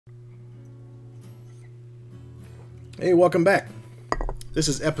Hey, welcome back. This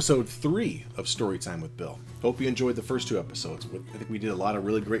is episode 3 of Storytime with Bill. Hope you enjoyed the first 2 episodes. I think we did a lot of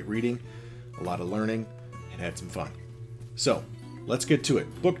really great reading, a lot of learning, and had some fun. So, let's get to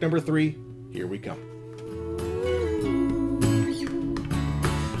it. Book number 3, here we come.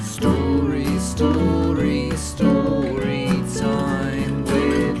 Story time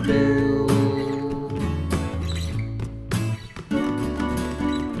with Bill.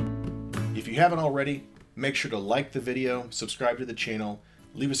 If you haven't already, make sure to like the video, subscribe to the channel,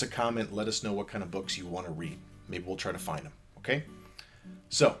 leave us a comment, let us know what kind of books you want to read. Maybe we'll try to find them, okay?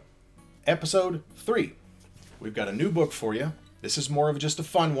 So, episode 3. We've got a new book for you. This is more of just a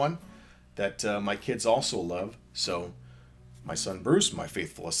fun one that my kids also love. So, my son Bruce, my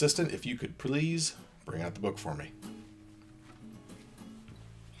faithful assistant, if you could please bring out the book for me.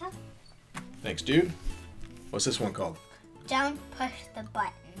 Yep. Thanks, dude. What's this one called? Don't push the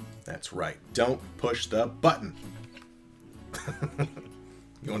button. That's right. Don't push the button.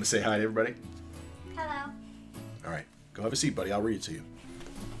 You want to say hi to everybody? Hello. All right. Go have a seat, buddy. I'll read it to you.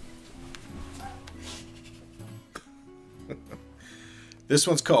 This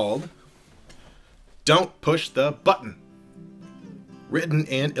one's called Don't Push the Button. Written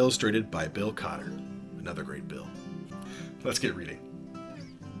and illustrated by Bill Cotter. Another great Bill. Let's get reading.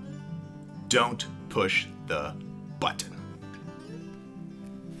 Don't push the button.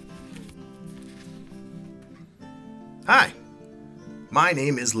 Hi, my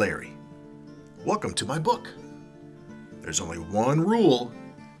name is Larry. Welcome to my book. There's only one rule.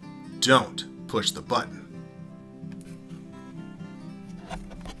 Don't push the button.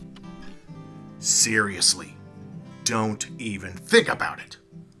 Seriously, don't even think about it.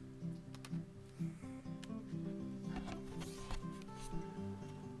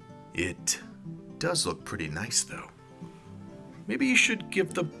 It does look pretty nice, though. Maybe you should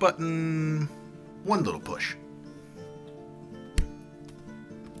give the button one little push.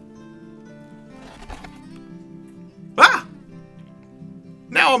 Ah!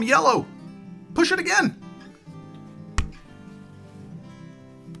 Now I'm yellow. Push it again.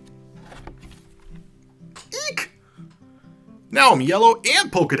 Eek! Now I'm yellow and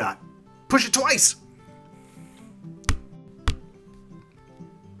polka dot. Push it twice.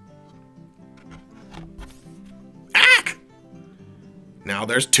 Ack! Now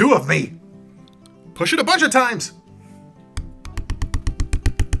there's 2 of me. Push it a bunch of times.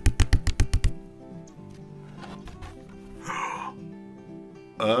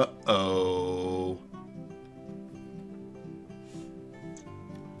 Uh-oh.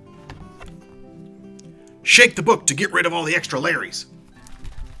 Shake the book to get rid of all the extra Larrys.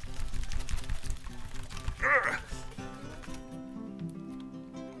 Ugh.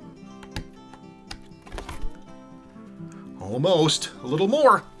 Almost. A little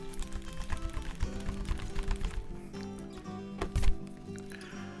more.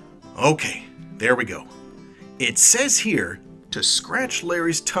 Okay, there we go. It says here to scratch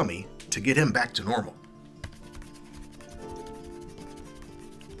Larry's tummy to get him back to normal.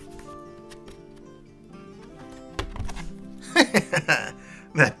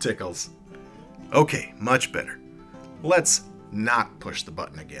 That tickles. Okay, much better. Let's not push the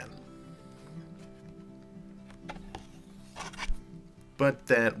button again. But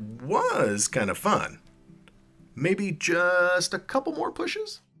that was kind of fun. Maybe just a couple more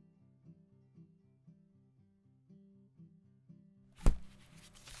pushes?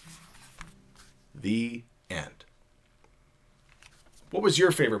 The end. What was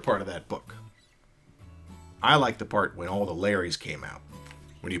your favorite part of that book? I liked the part when all the Larrys came out.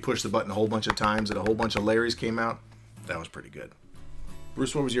 When you pushed the button a whole bunch of times and a whole bunch of Larrys came out. That was pretty good.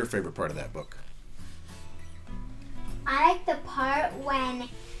 Bruce, what was your favorite part of that book? I like the part when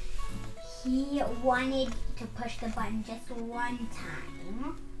he wanted to push the button just one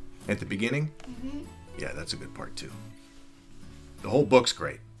time. At the beginning? Mm-hmm. Yeah, that's a good part too. The whole book's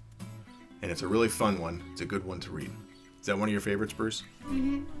great. And it's a really fun one. It's a good one to read. Is that one of your favorites, Bruce?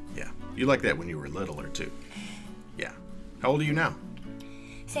 Mm-hmm. Yeah. You liked that when you were littler too. Yeah. How old are you now?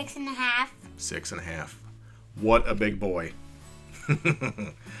 6.5. 6.5. What a big boy.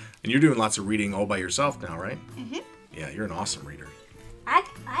 And you're doing lots of reading all by yourself now, right? Mm-hmm. Yeah, you're an awesome reader. I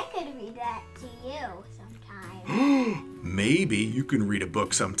could read that to you sometime. Maybe you can read a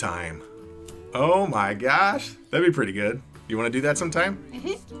book sometime. Oh my gosh. That'd be pretty good. You want to do that sometime?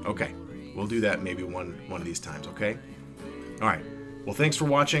 Mm-hmm. Okay. We'll do that maybe one of these times, okay? All right. Well, thanks for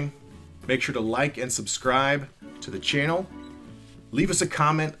watching. Make sure to like and subscribe to the channel. Leave us a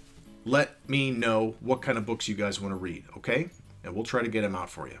comment. Let me know what kind of books you guys want to read, okay? And we'll try to get them out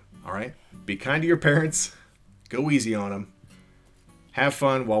for you, all right? Be kind to your parents. Go easy on them. Have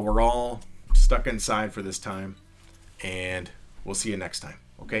fun while we're all stuck inside for this time. and we'll see you next time.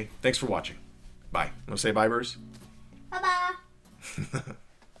 Okay? Thanks for watching. Bye. Want to say bye, Bruce? Bye-bye.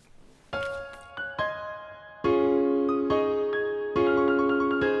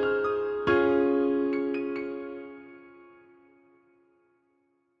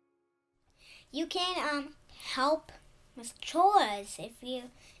 You can help with chores if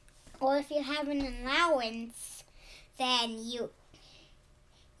you have an allowance, then you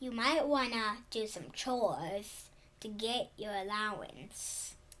might wanna do some chores to get your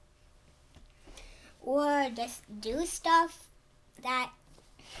allowance, or just do stuff by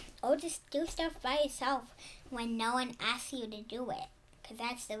yourself when no one asks you to do it, because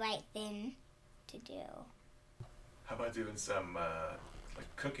that's the right thing to do. How about doing some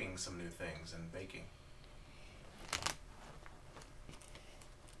like cooking some new things and baking?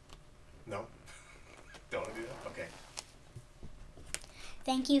 No? Don't want to do that? Okay.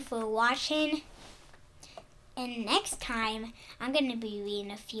 Thank you for watching. And next time, I'm going to be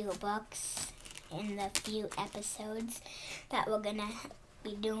reading a few books in the few episodes that we're going to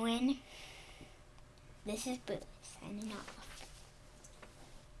be doing. This is Bruce signing off.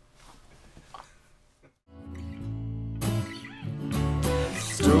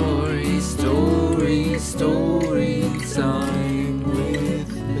 Story time.